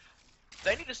well.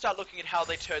 They need to start looking at how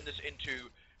they turn this into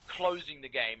closing the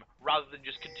game, rather than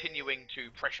just continuing to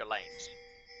pressure lanes.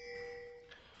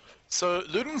 So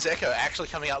Luden's Echo actually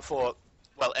coming out for,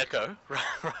 well, Echo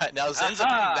right now. Zen's picking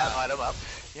that item up.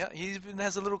 Yeah, he even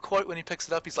has a little quote when he picks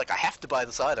it up. He's like, I have to buy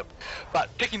this item.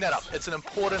 But picking that up, it's an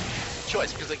important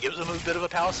choice because it gives him a bit of a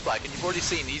power spike. And you've already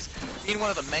seen he's been one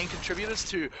of the main contributors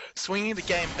to swinging the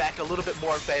game back a little bit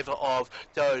more in favor of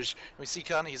Doge. We see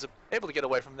Khan, he's able to get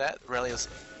away from that. Relia's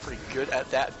pretty good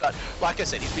at that. But like I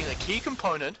said, he's been a key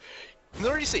component. You can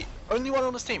already see, only one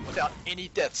on this team without any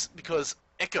deaths because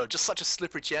Echo, just such a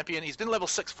slippery champion. He's been level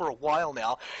 6 for a while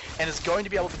now, and is going to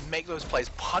be able to make those plays,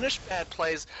 punish bad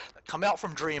plays that come out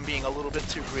from Dream being a little bit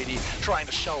too greedy, trying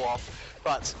to show off.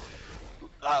 But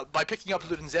by picking up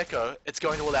Luden's Echo, it's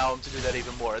going to allow him to do that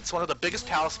even more. It's one of the biggest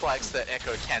power spikes that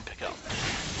Echo can pick up.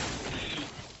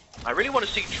 I really want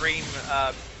to see Dream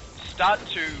start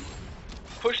to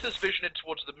push this vision in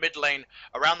towards the mid lane,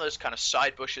 around those kind of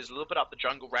side bushes, a little bit up the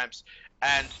jungle ramps,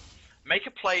 and make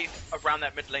a play around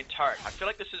that mid lane turret. I feel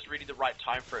like this is really the right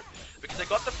time for it, because they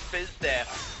got the Fizz there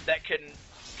that can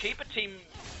keep a team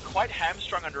quite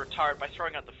hamstrung under a turret by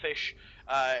throwing out the fish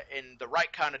in the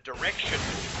right kind of direction.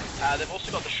 They've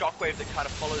also got the shockwave that kind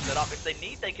of follows it up. If they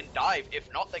need, they can dive.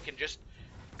 If not, they can just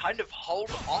kind of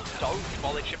hold off Doge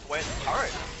while they chip away at the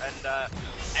turret. And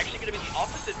actually going to be the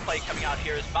opposite play coming out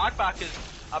here, as Barkbark is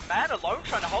a man alone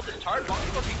trying to hold this turret. Bunky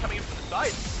coming in from the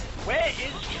side. Where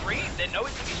is Dream? They're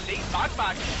nowhere to be seen.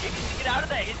 Barkbark, he needs to get out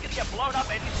of there. He's going to get blown up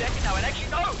any second now. And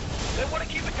actually, no! They want to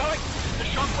keep it going. The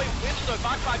shockwave whips, so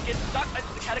Barkbark gets stuck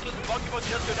into the Cataclysm. Bunky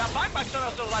just go down. Barkbark still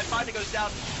alive. Finder goes down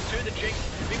to the Jinx.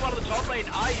 Meanwhile, on the top lane,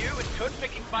 IU and Kun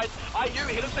picking fights. IU,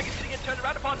 he looks like he's going to get turned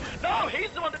around upon. No! He's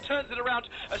the one that turns it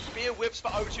around. A spear whips for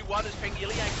OUC as Peng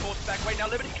Iliang forced back away. Now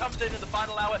Liberty comes in the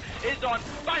final hour. Is on.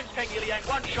 Finds Peng Iliang.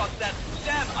 One shot that.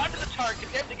 Sam under the turret,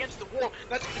 condemned against the wall.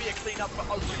 That's going to be a clean up for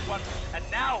OUC. And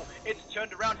now it's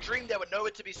turned around. Dream, they were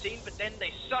nowhere to be seen, but then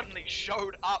they suddenly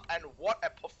showed up, and what a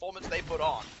performance they put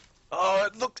on. Oh,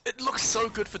 it looked so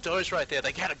good for Doge right there.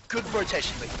 They had a good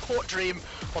rotation. They caught Dream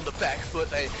on the back foot.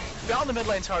 They found the mid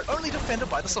lane turret, only defended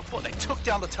by the support. They took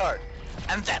down the turret.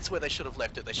 and that's where they should have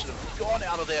left it. They should have gone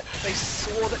out of there. They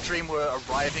saw that Dream were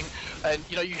arriving, and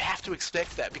you know, you have to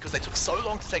expect that because they took so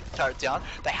long to take the turret down.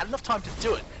 They had enough time to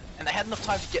do it, and they had enough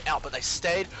time to get out, but they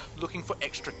stayed looking for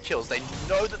extra kills. They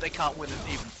know that they can't win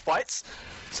in even fights,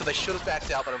 so they should have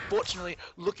backed out, but unfortunately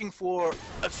looking for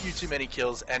a few too many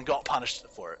kills and got punished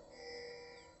for it.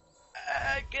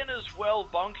 Again as well,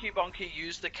 Bonky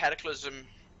used the Cataclysm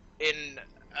in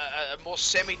a more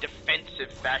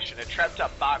semi-defensive fashion. It trapped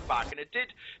up Bark, and it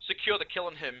did secure the kill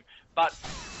on him, but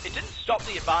it didn't stop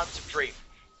the advance of Dream,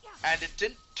 and it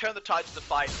didn't turn the tides of the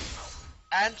fight,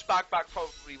 and Bark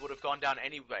probably would have gone down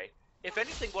anyway. If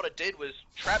anything, what it did was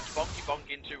trapped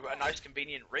Bonky into a nice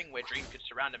convenient ring where Dream could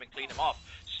surround him and clean him off,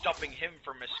 stopping him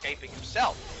from escaping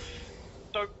himself.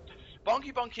 So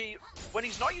Bonky, when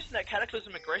he's not using that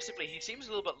Cataclysm aggressively, he seems a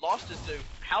little bit lost as to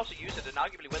how to use it and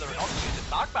arguably whether or not to use it.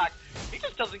 Bark, he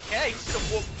just doesn't care. He's going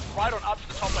to walk right on up to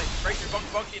the top lane, straight through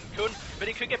Bonky and Kun, but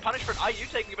he could get punished for it. IU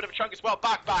taking a bit of a chunk as well.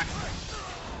 Bark.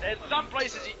 In some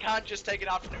places you can't just take an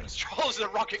afternoon stroll as the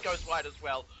rocket goes wide as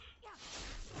well.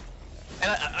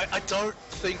 And I don't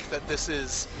think that this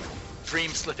is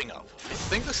Dream slipping up. I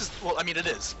think this is, well, I mean it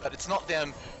is, but it's not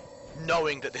them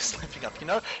knowing that they're slipping up, you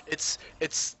know? It's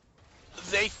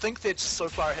they think they're just so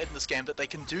far ahead in this game that they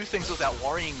can do things without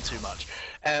worrying too much.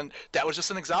 And that was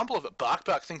just an example of it. Bark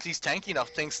thinks he's tanky enough,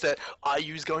 thinks that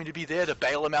IU's going to be there to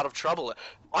bail him out of trouble.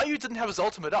 IU didn't have his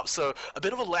ultimate up, so a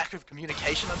bit of a lack of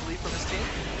communication, I believe, from his team,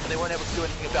 and they weren't able to do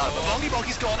anything about it. But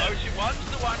Bonky's gone out.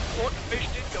 OC1's the one, caught the fish,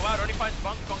 did go out, only finds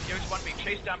Bonky, OC1 being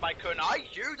chased down by Kun.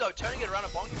 IU, though, turning it around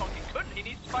on Bonky couldn't. He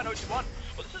needs to find OC1.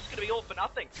 Well, this is going to be all for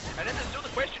nothing. And then there's still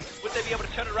the question, would they be able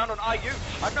to turn it around on IU?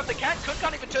 I don't know if they can. Kun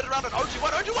can't even turn it around on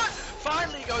OC1. OC1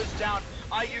 finally goes down.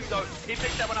 IU, though, he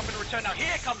picks that one up in return. Now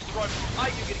here comes the rope.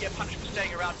 IU going to get punished for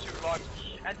staying around too long.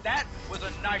 And that was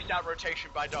a nice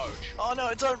out-rotation by Doge. Oh no,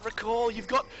 I don't recall. You've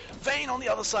got Vayne on the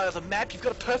other side of the map. You've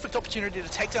got a perfect opportunity to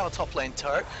take down a top lane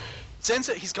turret.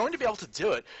 Zenza, he's going to be able to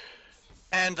do it.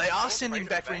 And they are sending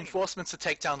back reinforcements to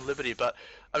take down Liberty, but,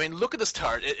 I mean, look at this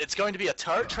turret. It's going to be a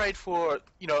turret trade for,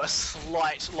 you know, a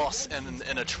slight loss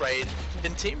in a trade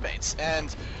in teammates.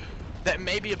 And that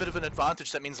may be a bit of an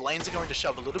advantage. That means lanes are going to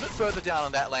shove a little bit further down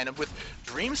on that lane, and with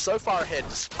Dream so far ahead,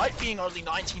 despite being only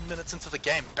 19 minutes into the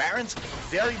game, Baron's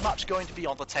very much going to be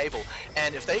on the table.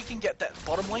 And if they can get that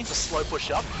bottom lane to slow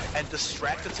push up and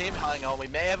distract the team, hang on, we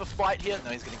may have a fight here. No,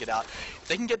 he's going to get out. If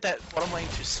they can get that bottom lane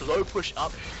to slow push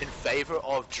up in favor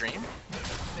of Dream,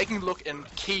 they can look in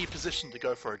key position to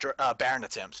go for a Baron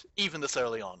attempt, even this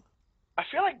early on. I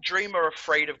feel like Dream are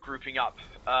afraid of grouping up.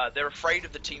 They're afraid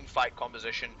of the team fight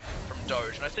composition from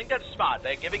Doge, and I think that's smart.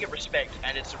 They're giving it respect,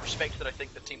 and it's a respect that I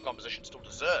think the team composition still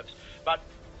deserves. But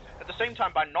at the same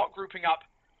time, by not grouping up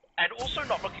and also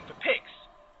not looking for picks,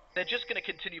 they're just going to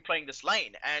continue playing this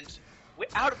lane, and we're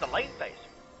out of the lane phase.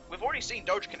 We've already seen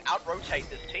Doge can out-rotate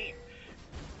this team.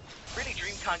 Really,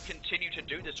 Dream can't continue to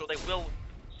do this, or they will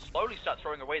slowly start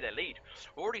throwing away their lead.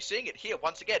 We're already seeing it here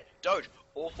once again. Doge,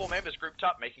 all four members grouped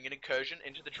up, making an incursion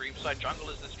into the Dream side jungle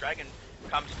as this dragon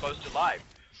comes close to life.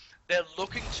 They're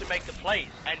looking to make the plays,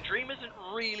 and Dream isn't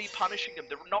really punishing them.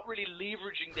 They're not really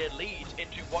leveraging their lead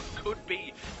into what could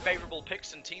be favorable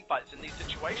picks and team fights in these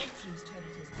situations.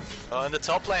 Oh, in the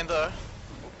top lane though.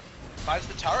 Finds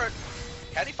the turret.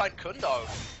 Can he find Kun though?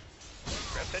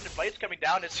 Ascended Blade's coming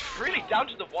down. It's really down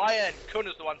to the wire, and Kun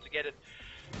is the one to get it.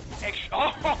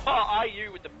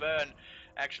 IU with the burn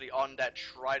actually on that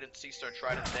Trident, Seastone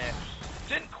Trident there.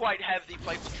 Didn't quite have the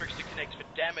Playful Tricks to connect for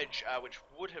damage, which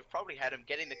would have probably had him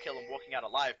getting the kill and walking out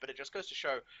alive, but it just goes to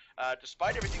show,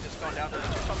 despite everything that's gone down, those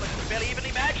two top lanes are fairly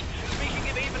evenly matched. Speaking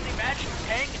of evenly matched,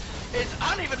 Peng is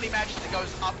unevenly matched as it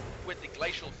goes up with the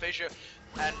Glacial Fissure,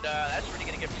 and that's really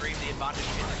going to give Dream the advantage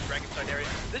in this Dragonside area.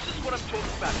 This is what I'm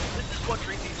talking about. This is what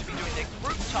Dream needs to be doing. They're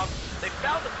grouped up, they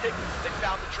found the pick, they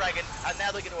found the dragon, and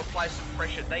now they're going to apply some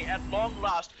pressure. They, at long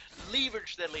last,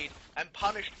 leveraged their lead and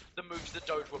punished the moves that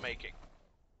Doge were making.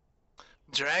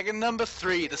 Dragon number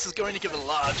 3, this is going to give a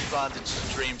large advantage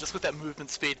to Dream, just with that movement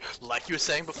speed, like you were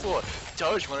saying before.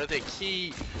 Doge, one of their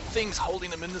key things holding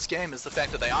them in this game is the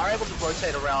fact that they are able to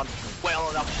rotate around well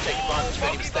enough to take advantage of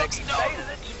any mistakes.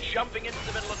 Jumping into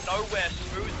the middle of nowhere,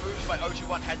 smooth moves by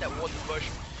OG1, had that ward to push,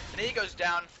 and he goes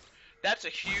down. That's a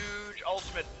huge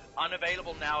ultimate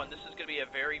unavailable now, and this is going to be a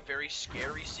very, very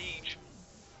scary siege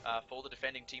for the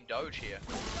defending team Doge here.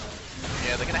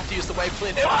 Yeah, they're going to have to use the wave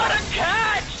clear. What a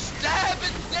catch! Stab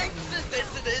and Nexus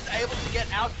is able to get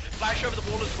out. Flash over the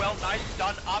wall as well. Nice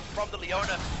stun up from the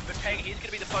Leona. But Peng, he's going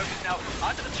to be the focus now.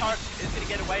 Under the turret is going to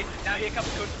get away. Now here comes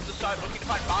Kun from the side looking to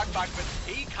find Bark, but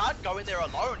he can't go in there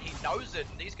alone. He knows it,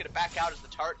 and he's going to back out as the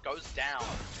turret goes down.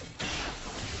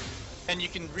 And you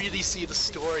can really see the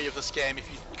story of this game if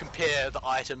you compare the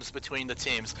items between the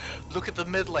teams. Look at the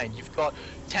mid lane. You've got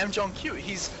Tamjongq.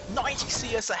 He's 90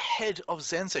 CS ahead of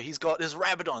Zenza. He's got his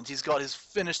Rabadons. He's got his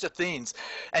finished Athenes.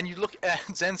 And you look at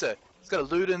Zenza. He's got a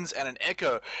Ludens and an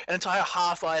Echo, an entire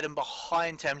half item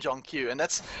behind Tamjongq. And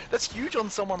that's huge on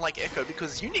someone like Echo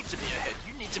because you need to be ahead.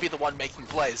 You need to be the one making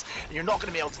plays. And you're not going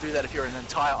to be able to do that if you're an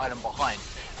entire item behind.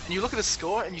 And you look at his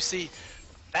score and you see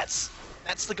that's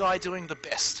the guy doing the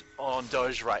best on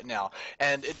Doge right now,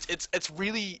 and it's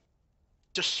really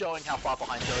just showing how far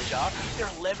behind Doge are.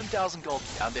 They're 11,000 gold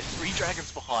down, they're 3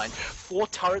 dragons behind, 4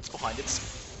 turrets behind.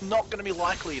 It's not going to be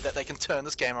likely that they can turn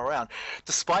this game around,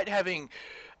 despite having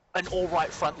an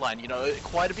alright front line, you know,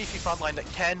 quite a beefy front line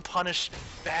that can punish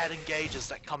bad engages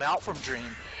that come out from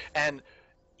Dream. And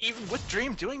even with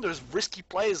Dream doing those risky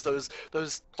plays, those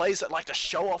plays that like to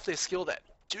show off their skill that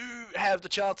do have the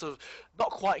chance of not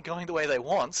quite going the way they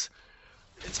want,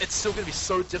 it's still going to be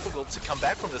so difficult to come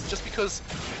back from this just because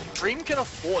Dream can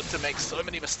afford to make so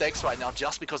many mistakes right now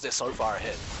just because they're so far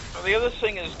ahead. Well, the other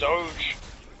thing is Doge.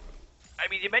 I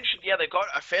mean, you mentioned, yeah, they've got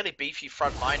a fairly beefy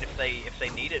front line if they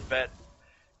need it, but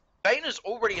Vayne is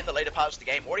already in the later parts of the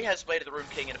game, already has Blade of the Rune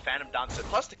King and a Phantom Dancer,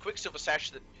 plus the Quicksilver Sash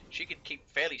that she can keep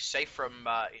fairly safe from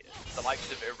the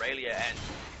likes of Aurelia and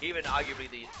even arguably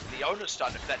the owner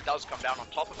stun if that does come down on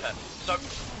top of her. So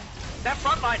that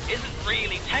front line isn't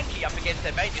really tanky up against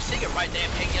their Vayne. You're seeing it right there,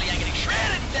 Ping Iliang getting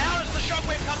shredded down as the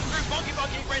shockwave comes through.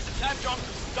 Bonky aggressive and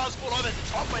Tamjong does fall over the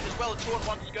top lane as well, a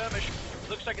 2-on-1 skirmish.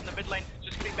 Looks like in the mid lane,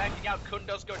 just going to be backing out. Kun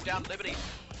does go down, Liberty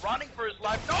running for his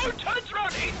life. No, turns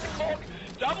around, eats the cork.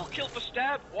 Double kill for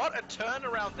Stab. What a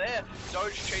turnaround there.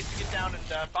 Doge chasing it down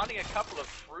and finding a couple of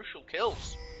crucial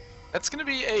kills. That's going to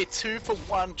be a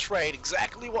 2-for-1 trade,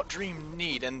 exactly what Dream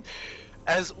need. And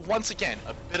as, once again,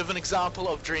 a bit of an example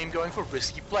of Dream going for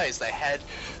risky plays. They had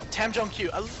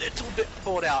Tamjongq a little bit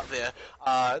thought out there.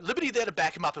 Liberty there to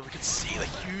back him up, and we could see the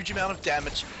huge amount of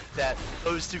damage that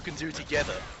those two can do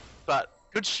together. But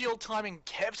good shield timing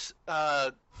kept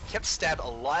Stab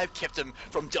alive, kept him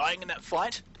from dying in that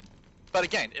fight. But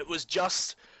again, it was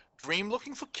just Dream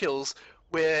looking for kills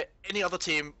where any other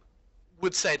team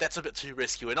would say that's a bit too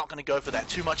risky. We're not going to go for that.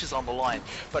 Too much is on the line.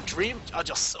 But Dream are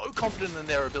just so confident in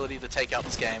their ability to take out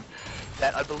this game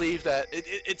that I believe that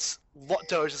it's what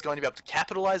Doge is going to be able to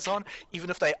capitalize on, even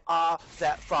if they are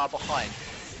that far behind.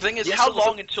 The thing is, yes, how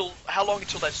long until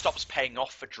that stops paying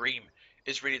off for Dream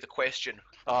is really the question.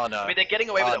 Oh no. I mean, they're getting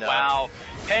away with it. No. Wow.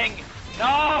 Ping.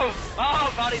 No!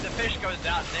 Oh, buddy, the fish goes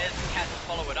down. There's the cat to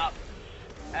follow it up.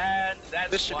 And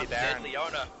that's one deadly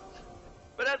owner.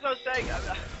 But as I was saying,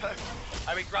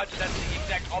 I mean, granted, that's the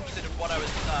exact opposite of what I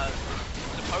was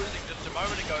supposing just a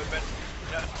moment ago, but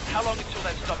you know, how long until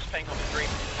that stops paying off the Dream?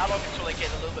 How long until they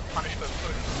get a little bit punished for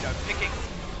picking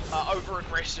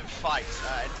over-aggressive fights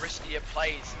and riskier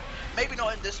plays? Maybe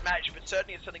not in this match, but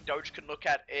certainly it's something Doge can look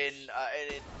at in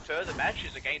further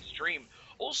matches against Dream.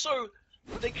 Also,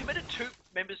 they committed 2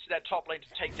 members to that top lane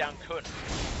to take down Kun,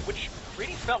 which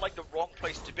really felt like the wrong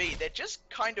place to be. They're just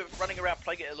kind of running around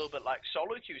playing it a little bit like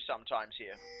solo queue sometimes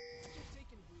here.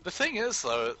 The thing is,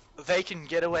 though, they can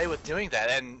get away with doing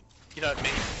that, and, you know, maybe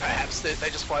perhaps they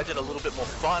just find it a little bit more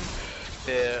fun.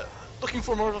 They're looking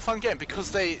for more of a fun game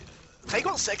because they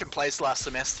got 2nd place last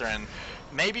semester, and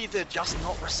maybe they're just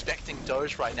not respecting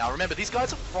Doge right now. Remember, these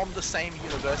guys are from the same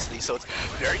university, so it's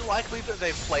very likely that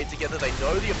they've played together. They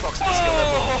know the approximate skill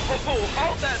level. Oh,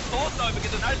 hold that thought though,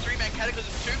 because a nice 3-man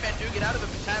cataclysm, 2 men do get out of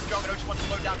it. Tamjong and OG1 to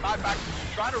slow down, back,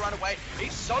 trying to run away.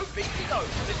 He's so beefy though.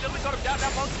 They still got him down. Now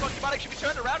Bonky might actually be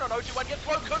turned around on OG1. Gets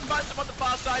slow, couldn't find him on the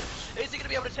far side. Is he going to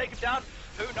be able to take him down?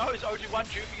 Who knows? OG1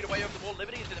 juking it away over the wall.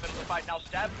 Liberty is in the middle of the fight now.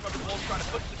 Stab from over the wall, trying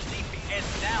to put some DPS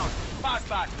down. Back.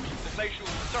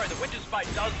 The Winter Spite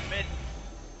does miss.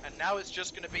 And now it's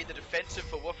just going to be the defensive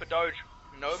for Woofer Doge.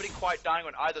 Nobody quite dying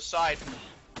on either side.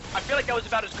 I feel like that was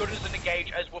about as good as an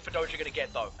engage as Woofer Doge are going to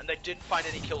get though. And they didn't find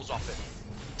any kills off it.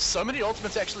 So many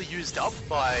ultimates actually used up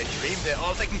by Dream there.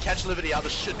 Oh, if they can catch Liberty out,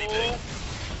 this should be big.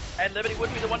 And Liberty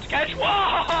would be the one to catch.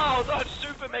 Wow! The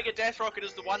super mega death rocket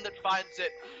is the one that finds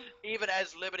it. Even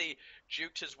as Liberty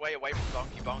juked his way away from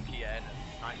Bonky and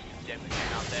nice condemn that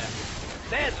came out there.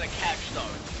 There's the catch though.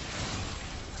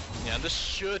 Yeah, and this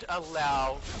should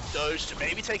allow Doge to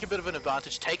maybe take a bit of an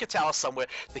advantage, take a tower somewhere.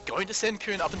 They're going to send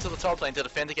Kun up into the top lane to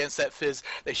defend against that Fizz.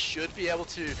 They should be able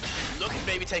to look at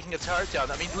maybe taking a turret down.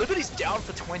 I mean, Liberty's down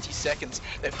for 20 seconds.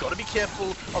 They've got to be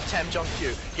careful of Tamjongq.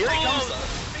 Here he comes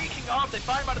though. Speaking of, they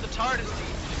find him under the turret as the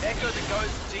Echo that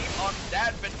goes deep on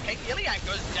that, but Peng Iliang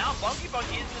goes down. Bonky is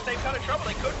in the same kind of trouble.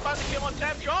 They couldn't find the kill on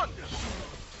Tamjong.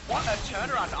 What a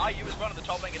turnaround. IU as well on the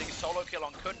top lane getting a solo kill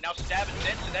on Kun. Now Stab and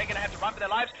Zen, so they're going to have to run for their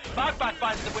lives. Bark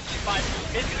finds the Witchy fight.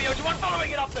 It's going to be OG1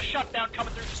 following it up. The shutdown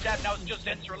coming through to Stab. Now it's just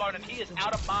Zenser alone, and he is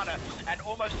out of mana and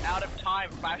almost out of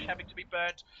time. Flash having to be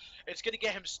burnt. It's going to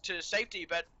get him to safety,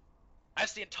 but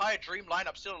as the entire Dream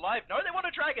lineup still alive. No, they want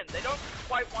a dragon. They don't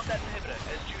quite want that inhibitor,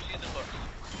 as juicy as it looks.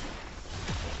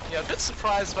 Yeah, a bit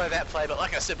surprised by that play, but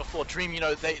like I said before, Dream, you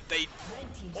know, they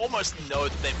almost know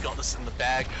that they've got this in the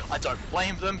bag. I don't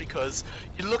blame them, because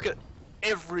you look at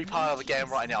every part of the game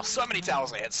right now, so many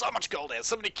towers ahead, so much gold ahead,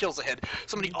 so many kills ahead,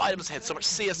 so many items ahead, so much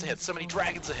CS ahead, so many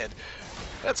dragons ahead.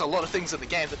 That's a lot of things in the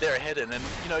game that they're ahead in, and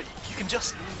you know, you can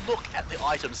just look at the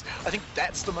items. I think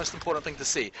that's the most important thing to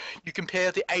see. You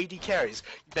compare the AD carries,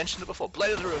 you mentioned it before,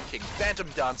 Blade of the Ruin King, Phantom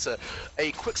Dancer,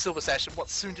 a Quicksilver Sash, and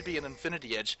what's soon to be an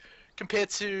Infinity Edge, compared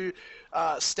to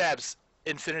Stab's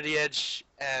Infinity Edge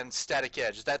and Static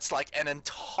Edge. That's like an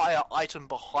entire item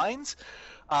behind.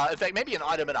 In fact, maybe an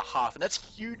item and a half, and that's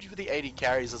huge for the AD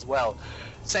carries as well.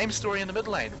 Same story in the mid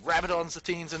lane. Rabadons,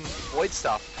 Athenes, and Void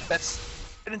stuff. That's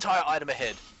an entire item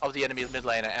ahead of the enemy mid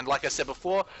laner. And like I said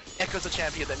before, Echo's a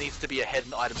champion that needs to be ahead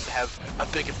in items to have a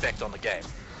big effect on the game.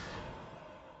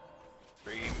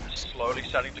 Dream slowly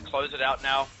starting to close it out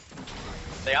now.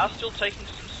 They are still taking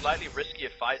some slightly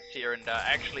riskier fights here, and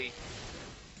actually...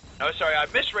 No, sorry, I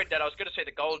misread that. I was going to say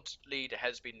the gold lead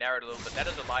has been narrowed a little bit. That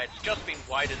is a lie. It's just been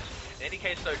widened. In any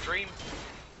case, though, Dream...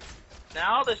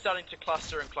 Now they're starting to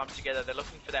cluster and clump together. They're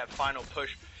looking for that final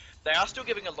push. They are still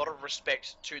giving a lot of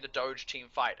respect to the Doge team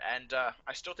fight, and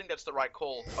I still think that's the right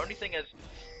call. Only thing is,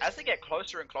 as they get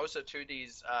closer and closer to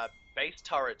these base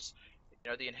turrets, you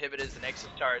know, the inhibitors, the Nexus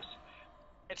turrets,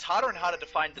 it's harder and harder to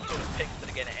find the sort of picks that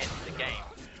are going to end the game.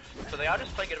 So they are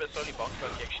just playing it a bit slowly. Bonky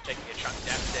actually taking a chunk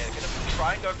down there. Going to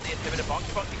try and go for the inhibitor.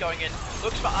 Bonky going in.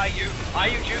 Looks for IU.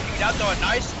 IU juking it out though. A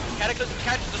nice Cataclysm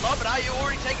catches a lot, but IU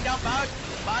already taking down Bark.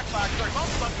 Sorry,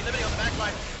 Bonky living on the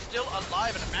backline. Still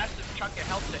alive and a massive chunk of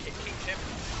health to keep him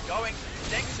going.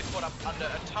 Denks are caught up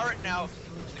under a turret now.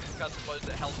 Six blows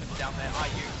the health down there.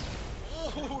 IU.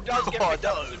 Ooh, does get picked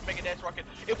up with Mega Death Rocket.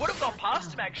 It would have gone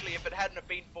past him actually if it hadn't have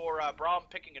been for Braum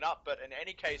picking it up, but in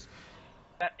any case,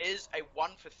 that is a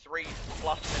 1-for-3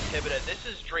 plus an inhibitor. This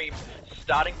is Dream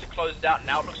starting to close it out.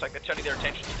 Now it looks like they're turning their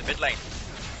attention to the mid lane.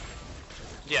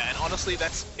 Yeah, and honestly,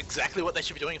 that's exactly what they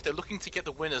should be doing. If they're looking to get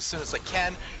the win as soon as they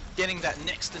can, getting that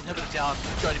next inhibitor down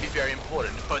is going to be very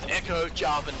important. Both Echo,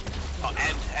 Jarvan,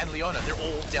 and Leona, they're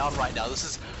all down right now. This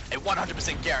is a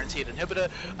 100% guaranteed inhibitor.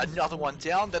 Another one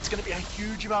down. That's going to be a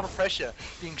huge amount of pressure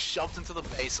being shoved into the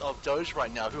base of Doge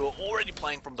right now, who are already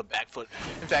playing from the back foot.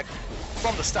 In fact,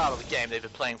 from the start of the game, they've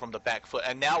been playing from the back foot,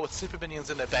 and now with super minions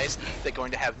in their base, they're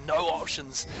going to have no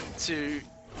options to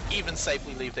even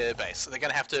safely leave their base. So they're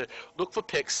going to have to look for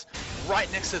picks right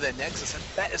next to their Nexus, and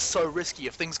that is so risky.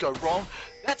 If things go wrong,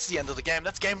 that's the end of the game.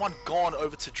 That's game one gone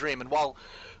over to Dream. And while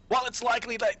it's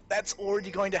likely that that's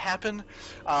already going to happen,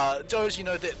 Doge, you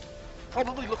know, they're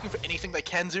probably looking for anything they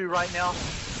can do right now,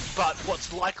 but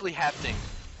what's likely happening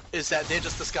is that they're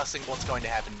just discussing what's going to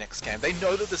happen next game. They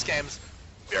know that this game's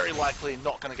very likely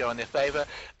not going to go in their favor,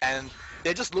 and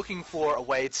they're just looking for a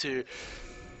way to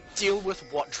deal with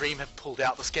what Dream have pulled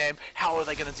out this game. How are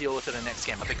they going to deal with it in the next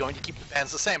game? Are they going to keep the bans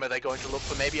the same? Are they going to look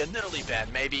for maybe a Nidalee ban,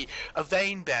 maybe a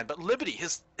Vayne ban? But Liberty,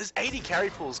 his AD carry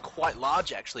pool is quite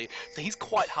large actually, so he's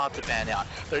quite hard to ban out.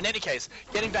 But in any case,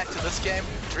 getting back to this game,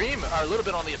 Dream are a little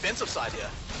bit on the offensive side here.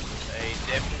 They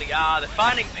definitely are. They're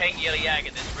finding Peng Yiliang,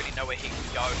 and there's really nowhere he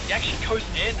can go. He actually goes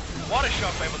in. What a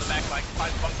shockwave on the back line.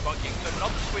 Finds Bonky. So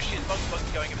not the squishy as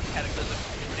Bonky going in with the Cataclysm.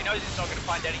 But he knows he's not going to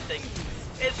find anything.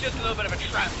 It's just a little bit of a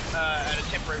trap and a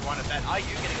temporary one at that. IU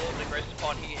getting a little bit aggressive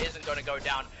upon. He isn't going to go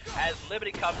down as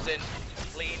Liberty comes in to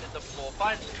clean the floor.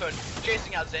 Finds Kun,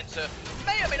 chasing out Zenser.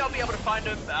 May or may not be able to find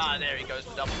him. There he goes,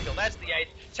 the double kill. That's the 8th.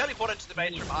 Teleported to the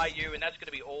base from IU, and that's going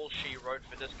to be all she wrote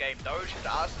for this game. Doge has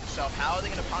asked himself, how are they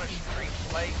going to punish Dream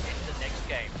play in the next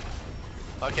game?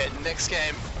 Okay, next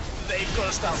game, they've got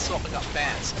to start swapping up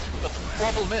bans. But the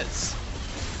problem is,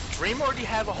 Dream already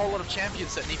have a whole lot of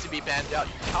champions that need to be banned out.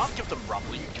 You can't give them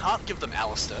Rumble, you can't give them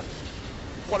Alistar.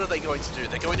 What are they going to do?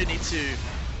 They're going to need to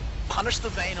punish the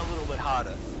Vayne a little bit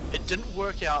harder. It didn't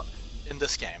work out in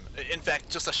this game. In fact,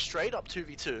 just a straight up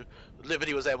 2v2,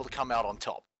 Liberty was able to come out on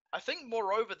top. I think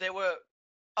moreover, there were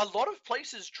a lot of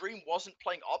places Dream wasn't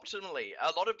playing optimally.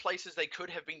 A lot of places they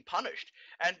could have been punished.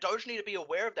 And Doge need to be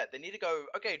aware of that. They need to go,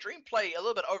 okay, Dream play a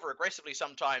little bit over aggressively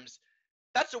sometimes.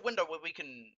 That's a window where we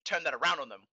can turn that around on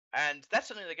them. And that's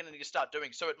something they're going to need to start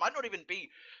doing. So it might not even be,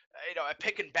 you know, a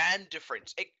pick and ban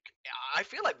difference. I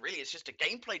feel like really it's just a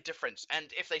gameplay difference. And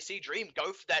if they see Dream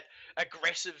go for that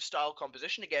aggressive style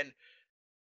composition again,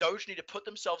 Doge need to put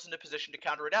themselves in a position to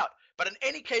counter it out. But in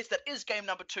any case, that is game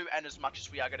number 2, and as much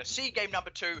as we are going to see game number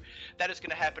 2, that is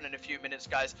going to happen in a few minutes,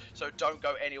 guys. So don't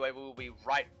go anywhere. We will be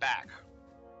right back.